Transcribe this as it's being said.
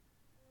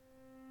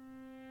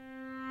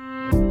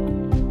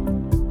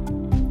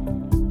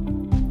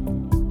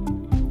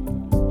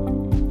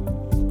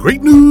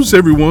Great news,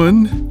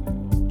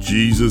 everyone!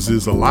 Jesus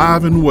is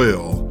alive and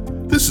well.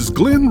 This is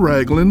Glenn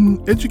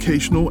Ragland,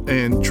 Educational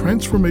and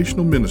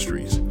Transformational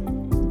Ministries.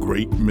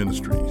 Great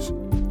Ministries.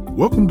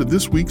 Welcome to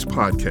this week's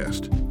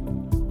podcast.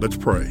 Let's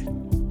pray.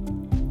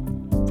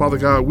 Father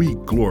God, we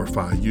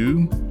glorify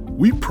you.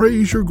 We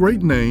praise your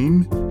great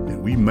name,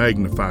 and we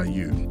magnify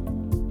you.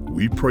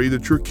 We pray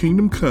that your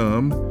kingdom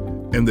come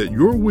and that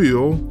your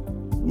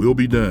will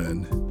be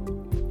done.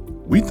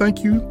 We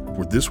thank you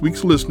for this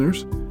week's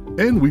listeners,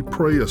 and we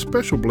pray a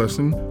special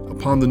blessing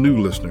upon the new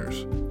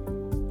listeners.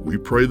 We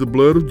pray the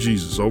blood of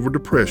Jesus over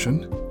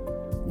depression.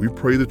 We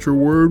pray that your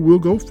word will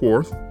go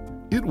forth.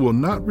 It will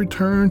not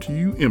return to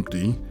you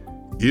empty.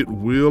 It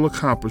will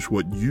accomplish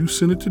what you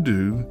sent it to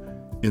do.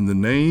 In the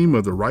name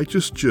of the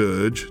righteous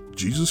judge,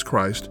 Jesus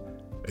Christ,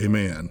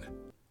 amen.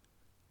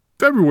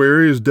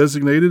 February is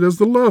designated as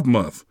the Love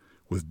Month,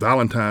 with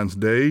Valentine's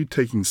Day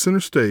taking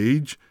center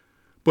stage.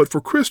 But for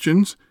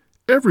Christians,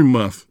 every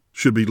month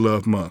should be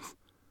Love Month.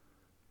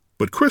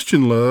 But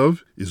Christian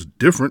love is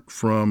different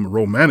from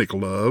romantic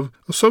love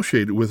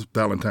associated with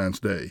Valentine's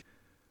Day.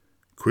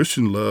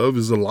 Christian love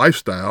is a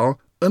lifestyle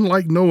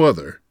unlike no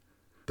other.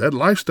 That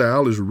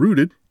lifestyle is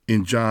rooted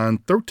in John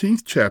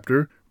 13th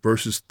chapter,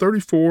 verses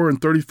 34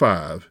 and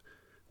 35,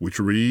 which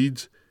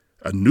reads,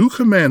 "A new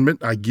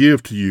commandment I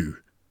give to you,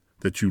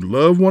 that you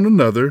love one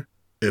another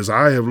as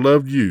I have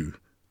loved you,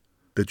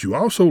 that you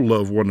also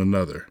love one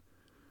another.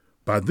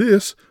 By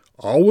this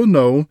all will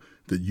know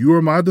that you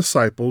are my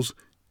disciples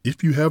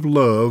if you have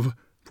love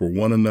for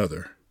one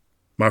another."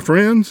 My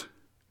friends,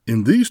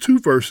 in these two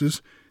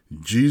verses,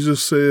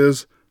 Jesus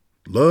says,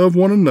 love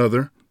one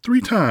another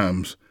 3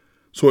 times,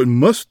 so it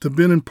must have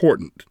been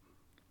important.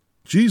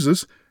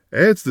 Jesus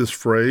adds this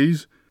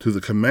phrase to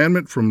the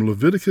commandment from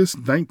Leviticus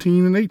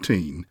 19 and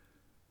 18.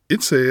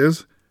 It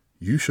says,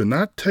 "You shall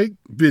not take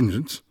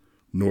vengeance,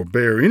 nor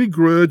bear any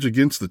grudge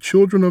against the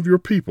children of your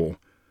people,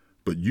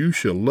 but you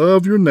shall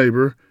love your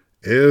neighbor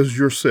as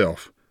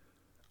yourself.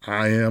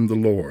 I am the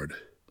Lord."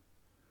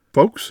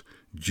 Folks,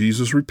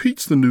 Jesus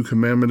repeats the new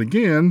commandment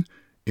again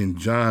in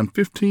John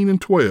 15 and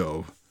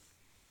 12.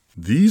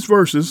 These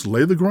verses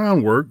lay the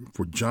groundwork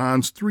for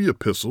John's 3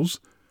 epistles.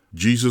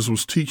 Jesus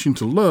was teaching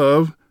to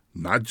love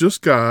not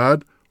just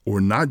God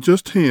or not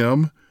just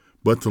him,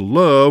 but to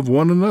love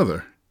one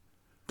another.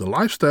 The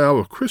lifestyle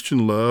of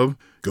Christian love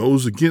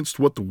goes against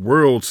what the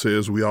world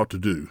says we ought to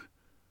do.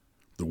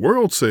 The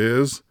world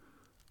says,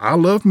 "I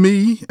love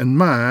me and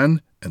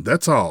mine, and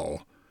that's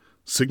all,"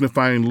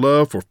 signifying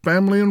love for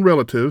family and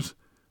relatives,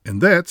 and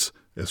that's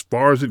as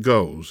far as it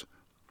goes.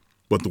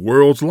 But the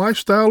world's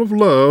lifestyle of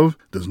love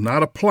does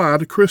not apply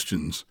to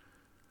Christians.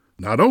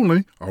 Not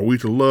only are we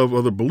to love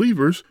other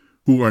believers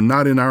who are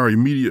not in our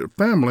immediate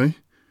family,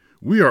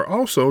 we are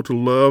also to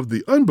love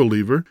the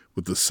unbeliever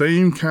with the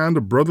same kind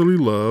of brotherly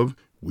love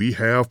we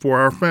have for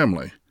our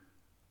family.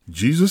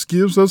 Jesus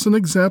gives us an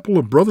example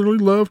of brotherly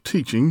love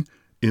teaching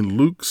in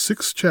Luke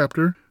 6th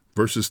chapter,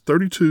 verses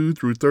 32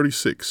 through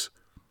 36.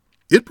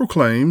 It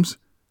proclaims,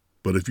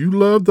 "But if you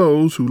love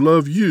those who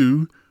love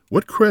you,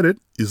 what credit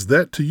is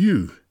that to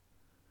you?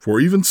 For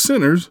even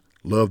sinners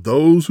love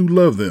those who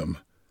love them.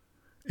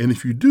 And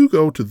if you do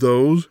go to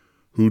those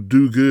who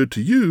do good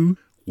to you,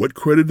 what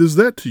credit is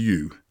that to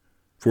you?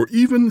 For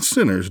even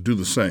sinners do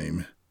the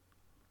same.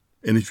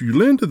 And if you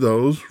lend to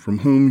those from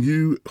whom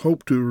you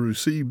hope to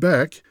receive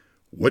back,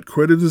 what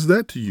credit is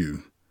that to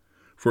you?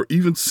 For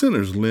even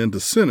sinners lend to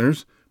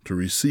sinners to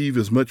receive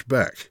as much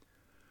back.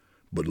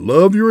 But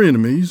love your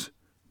enemies,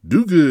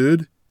 do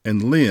good,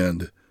 and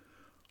lend,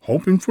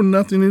 hoping for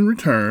nothing in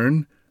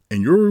return,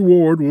 and your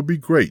reward will be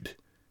great,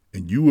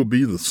 and you will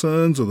be the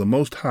sons of the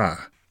Most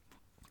High.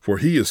 For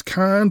he is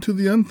kind to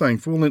the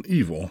unthankful and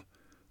evil.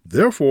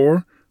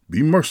 Therefore,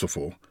 be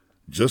merciful,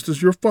 just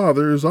as your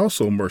Father is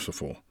also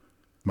merciful."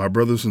 My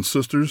brothers and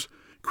sisters,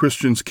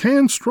 Christians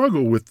can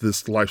struggle with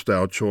this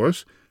lifestyle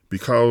choice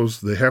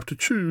because they have to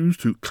choose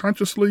to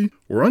consciously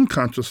or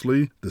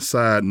unconsciously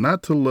decide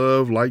not to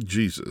love like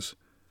Jesus.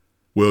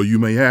 Well, you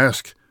may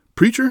ask,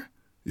 "Preacher,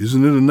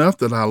 isn't it enough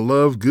that I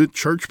love good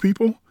church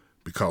people?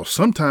 Because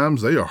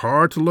sometimes they are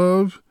hard to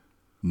love."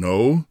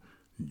 No,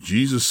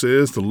 Jesus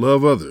says to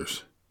love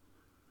others.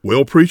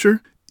 "Well,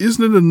 preacher,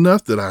 isn't it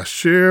enough that I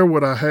share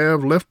what I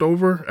have left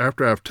over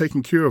after I've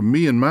taken care of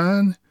me and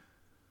mine?"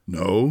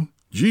 No,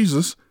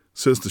 Jesus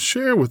says to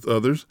share with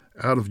others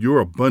out of your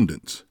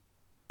abundance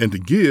and to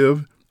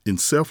give in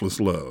selfless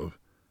love.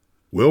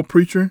 "Well,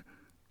 preacher,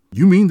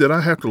 you mean that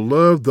I have to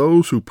love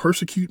those who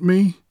persecute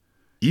me,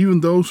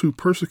 even those who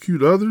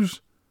persecute others?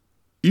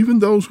 Even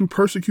those who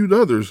persecute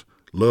others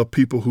love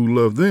people who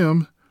love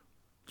them."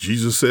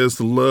 Jesus says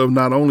to love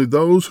not only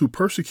those who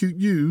persecute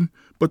you,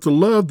 but to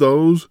love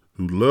those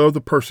who love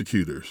the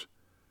persecutors.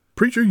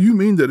 "Preacher, you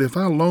mean that if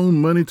I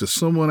loan money to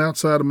someone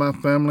outside of my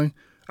family,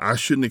 I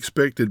shouldn't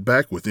expect it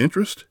back with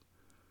interest?"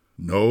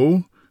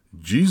 No,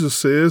 Jesus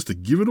says to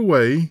give it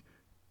away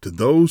to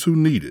those who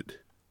need it.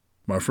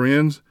 My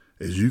friends,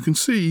 as you can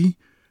see,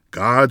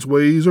 God's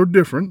ways are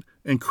different,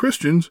 and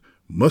Christians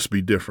must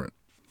be different.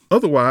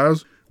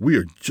 Otherwise, we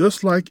are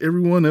just like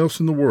everyone else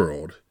in the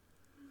world.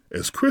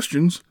 As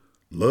Christians,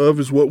 love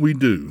is what we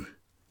do,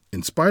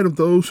 in spite of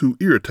those who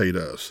irritate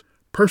us,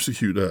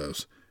 persecute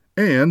us,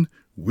 and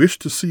wish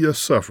to see us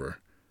suffer.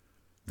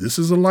 This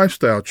is a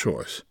lifestyle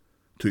choice,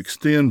 to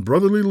extend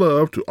brotherly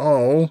love to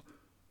all.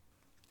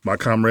 My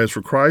comrades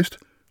for Christ,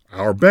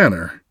 our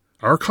banner,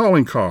 our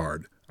calling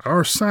card,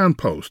 our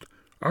signpost,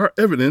 our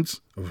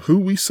evidence of who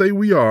we say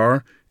we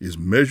are is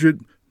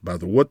measured by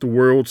what the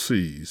world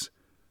sees,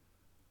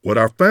 what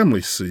our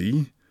families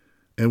see,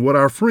 and what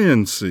our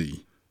friends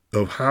see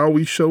of how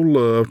we show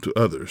love to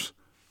others.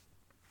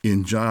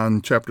 In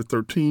John chapter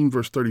 13,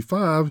 verse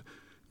 35,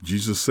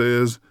 Jesus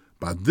says,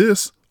 "By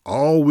this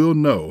all will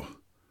know."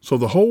 So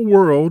the whole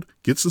world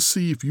gets to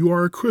see if you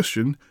are a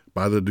Christian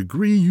by the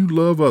degree you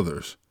love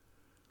others.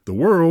 The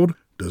world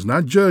does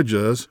not judge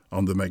us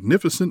on the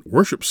magnificent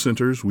worship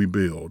centers we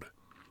build.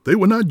 They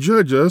will not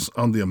judge us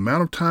on the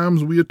amount of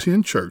times we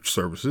attend church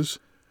services.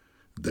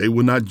 They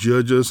will not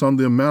judge us on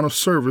the amount of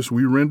service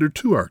we render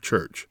to our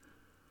church.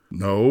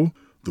 No,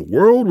 the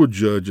world will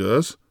judge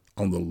us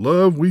on the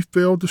love we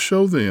failed to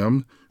show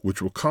them,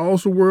 which will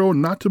cause the world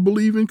not to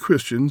believe in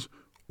Christians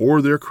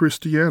or their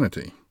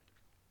Christianity.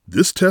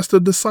 This test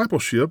of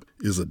discipleship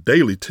is a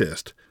daily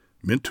test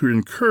meant to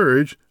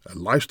encourage a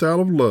lifestyle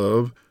of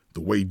love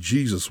the way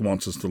Jesus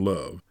wants us to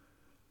love.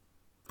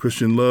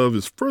 Christian love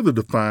is further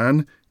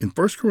defined in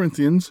 1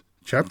 Corinthians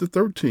chapter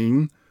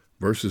 13,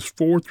 verses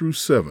 4 through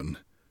 7.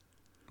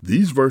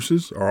 These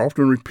verses are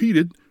often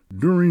repeated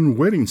during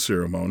wedding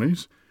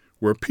ceremonies,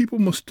 where people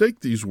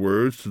mistake these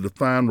words to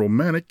define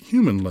romantic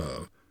human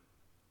love.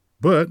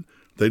 But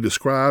they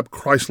describe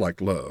Christ-like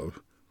love.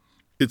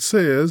 It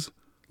says,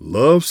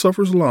 "Love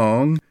suffers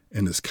long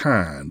and is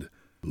kind.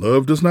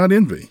 Love does not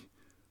envy.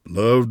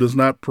 Love does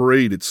not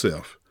parade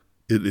itself.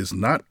 It is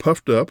not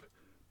puffed up,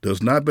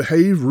 does not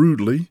behave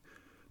rudely,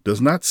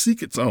 does not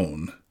seek its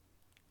own,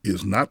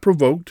 is not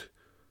provoked,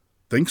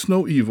 thinks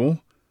no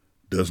evil,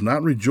 does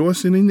not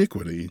rejoice in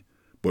iniquity,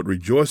 but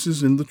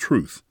rejoices in the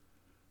truth,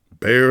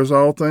 bears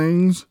all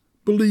things,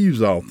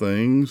 believes all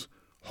things,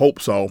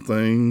 hopes all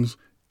things,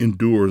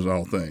 endures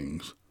all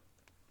things."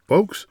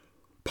 Folks,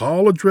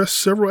 Paul addressed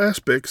several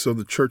aspects of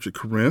the church at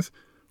Corinth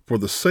for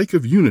the sake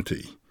of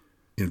unity.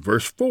 In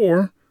verse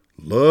 4,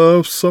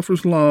 love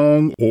suffers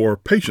long or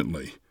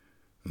patiently.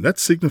 And that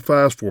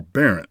signifies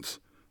forbearance,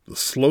 the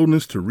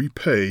slowness to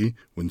repay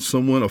when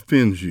someone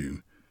offends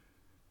you.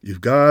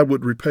 If God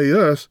would repay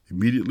us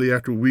immediately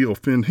after we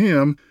offend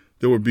him,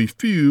 there would be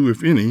few,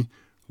 if any,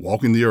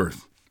 walking the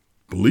earth.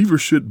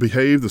 Believers should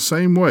behave the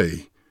same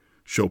way,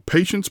 show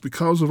patience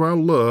because of our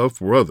love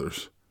for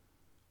others.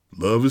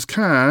 Love is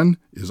kind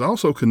is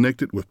also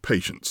connected with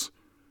patience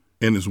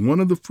and is one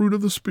of the fruit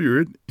of the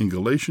Spirit in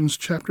Galatians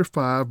chapter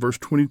 5, verse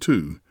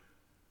 22.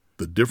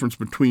 The difference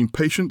between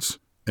patience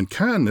and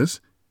kindness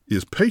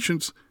is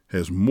patience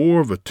has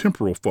more of a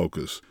temporal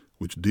focus,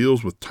 which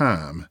deals with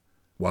time,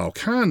 while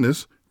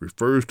kindness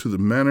refers to the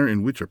manner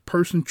in which a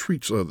person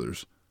treats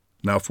others.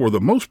 Now, for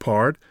the most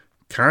part,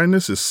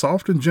 kindness is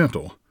soft and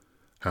gentle.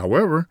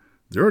 However,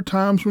 there are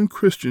times when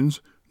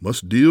Christians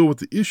must deal with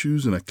the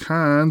issues in a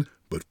kind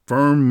but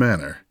firm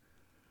manner.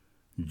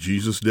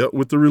 Jesus dealt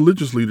with the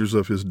religious leaders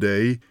of his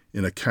day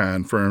in a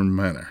kind, firm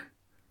manner.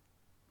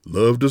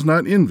 Love does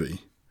not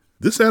envy.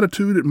 This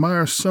attitude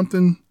admires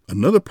something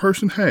another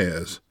person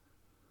has.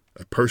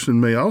 A person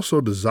may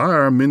also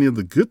desire many of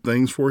the good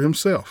things for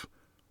himself.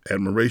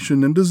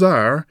 Admiration and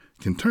desire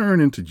can turn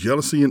into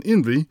jealousy and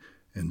envy,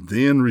 and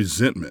then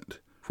resentment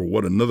for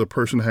what another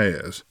person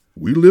has.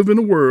 We live in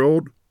a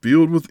world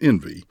filled with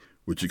envy,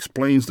 which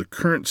explains the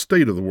current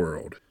state of the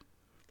world.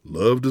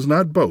 Love does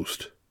not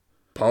boast.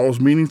 Paul's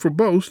meaning for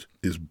boast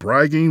is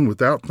bragging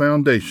without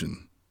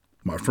foundation.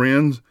 My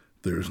friends,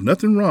 there is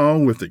nothing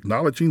wrong with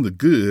acknowledging the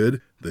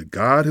good that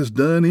God has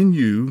done in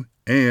you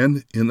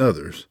and in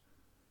others.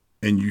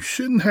 And you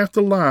shouldn't have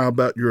to lie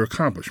about your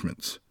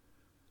accomplishments.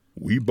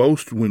 We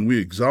boast when we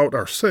exalt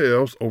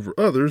ourselves over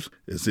others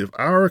as if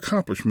our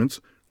accomplishments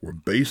were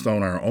based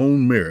on our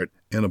own merit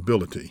and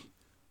ability.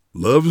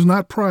 Love is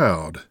not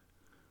proud.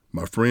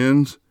 My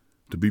friends,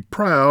 to be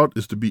proud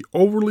is to be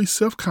overly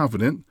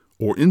self-confident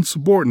or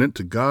insubordinate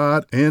to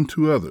God and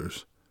to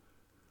others.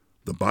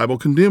 The Bible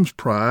condemns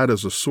pride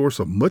as a source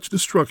of much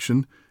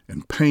destruction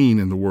and pain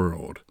in the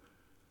world.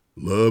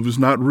 Love is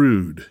not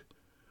rude.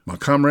 My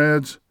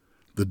comrades,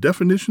 the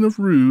definition of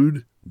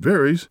rude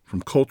varies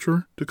from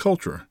culture to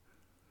culture.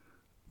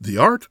 The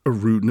art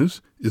of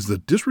rudeness is the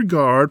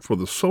disregard for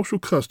the social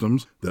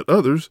customs that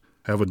others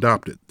have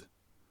adopted.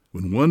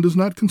 When one does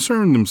not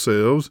concern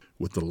themselves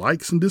with the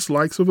likes and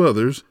dislikes of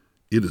others,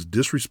 it is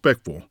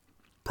disrespectful.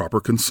 Proper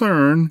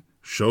concern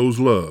shows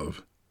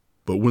love.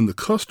 But when the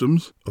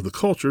customs of the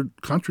culture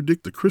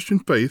contradict the Christian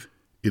faith,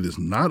 it is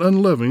not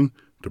unloving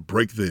to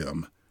break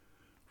them.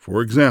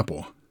 For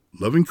example,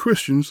 loving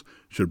Christians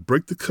should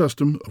break the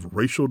custom of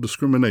racial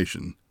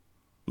discrimination.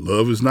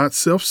 Love is not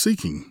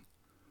self-seeking.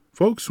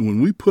 Folks,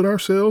 when we put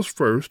ourselves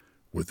first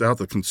without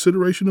the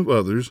consideration of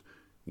others,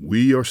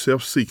 we are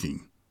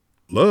self-seeking.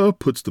 Love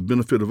puts the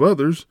benefit of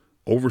others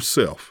over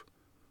self.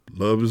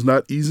 Love is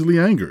not easily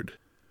angered.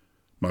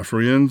 My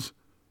friends,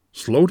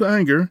 slow to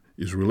anger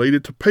is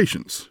related to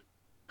patience.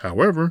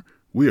 However,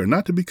 we are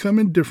not to become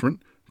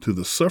indifferent to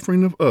the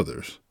suffering of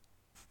others.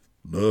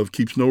 Love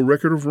keeps no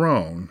record of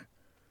wrong.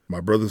 My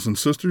brothers and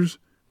sisters,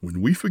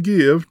 when we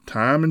forgive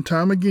time and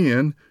time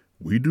again,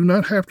 we do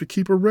not have to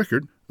keep a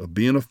record of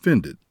being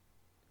offended.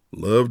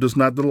 Love does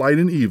not delight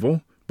in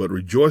evil, but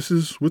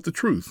rejoices with the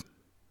truth.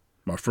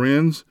 My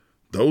friends,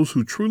 those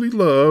who truly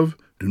love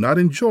do not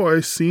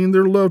enjoy seeing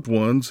their loved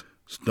ones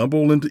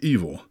stumble into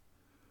evil,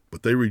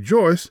 but they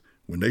rejoice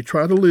when they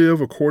try to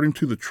live according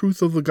to the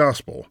truth of the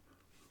gospel.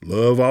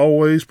 Love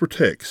always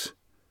protects.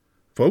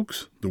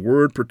 Folks, the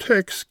word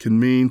protects can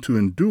mean to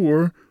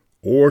endure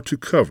or to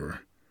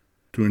cover.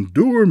 To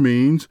endure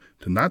means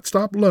to not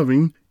stop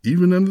loving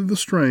even under the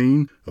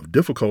strain of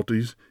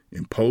difficulties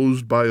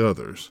imposed by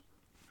others.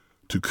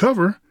 To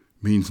cover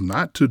means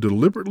not to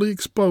deliberately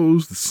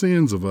expose the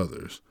sins of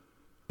others.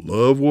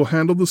 Love will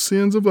handle the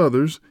sins of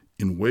others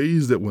in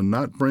ways that will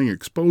not bring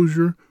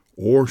exposure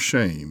or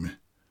shame.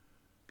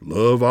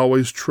 Love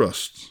always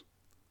trusts.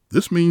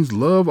 This means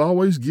love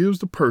always gives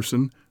the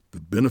person the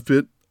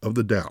benefit of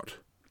the doubt.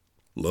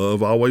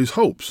 Love always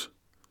hopes.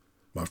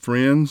 My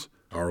friends,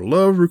 our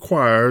love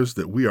requires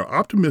that we are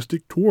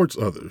optimistic towards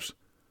others.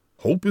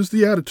 Hope is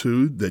the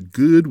attitude that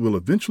good will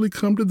eventually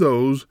come to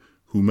those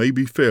who may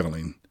be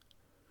failing.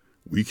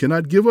 We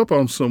cannot give up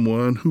on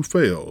someone who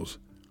fails.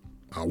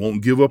 I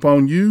won't give up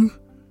on you.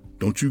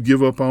 Don't you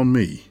give up on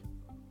me.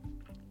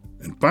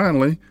 And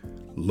finally,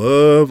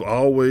 love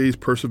always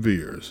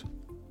perseveres.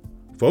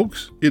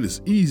 Folks, it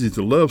is easy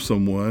to love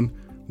someone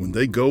when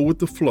they go with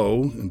the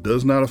flow and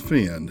does not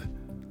offend.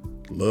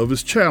 Love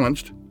is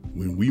challenged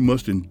when we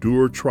must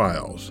endure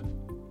trials.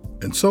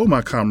 And so,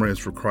 my comrades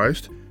for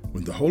Christ,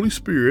 when the Holy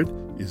Spirit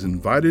is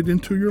invited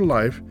into your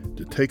life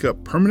to take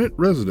up permanent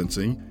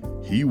residency,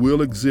 He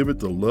will exhibit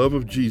the love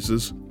of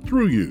Jesus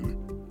through you.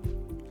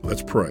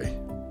 Let's pray.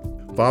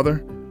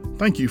 Father,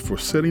 thank you for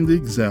setting the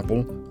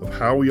example of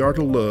how we are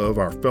to love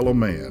our fellow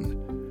man.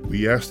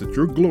 We ask that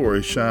your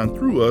glory shine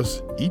through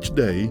us each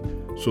day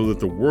so that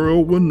the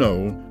world will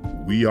know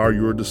we are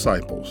your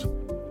disciples.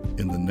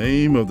 In the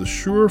name of the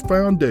sure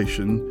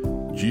foundation,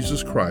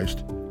 Jesus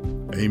Christ,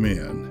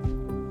 amen.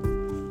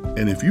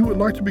 And if you would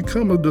like to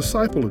become a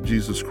disciple of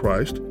Jesus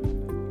Christ,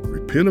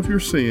 repent of your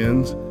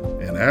sins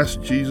and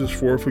ask Jesus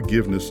for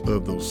forgiveness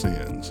of those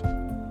sins.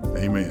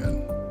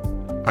 Amen.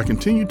 I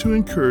continue to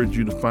encourage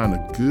you to find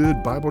a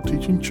good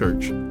Bible-teaching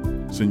church.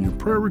 Send your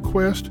prayer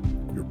request,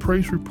 your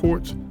praise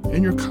reports,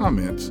 and your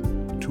comments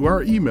to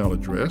our email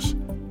address,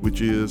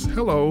 which is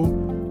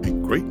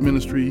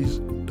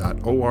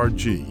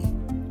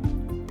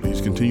hello@greatministries.org.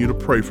 Please continue to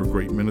pray for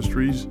Great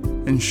Ministries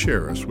and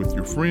share us with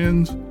your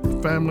friends,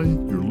 your family,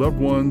 your loved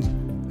ones,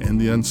 and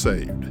the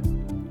unsaved.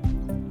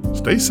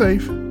 Stay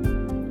safe,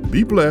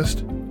 be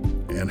blessed,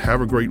 and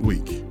have a great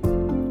week.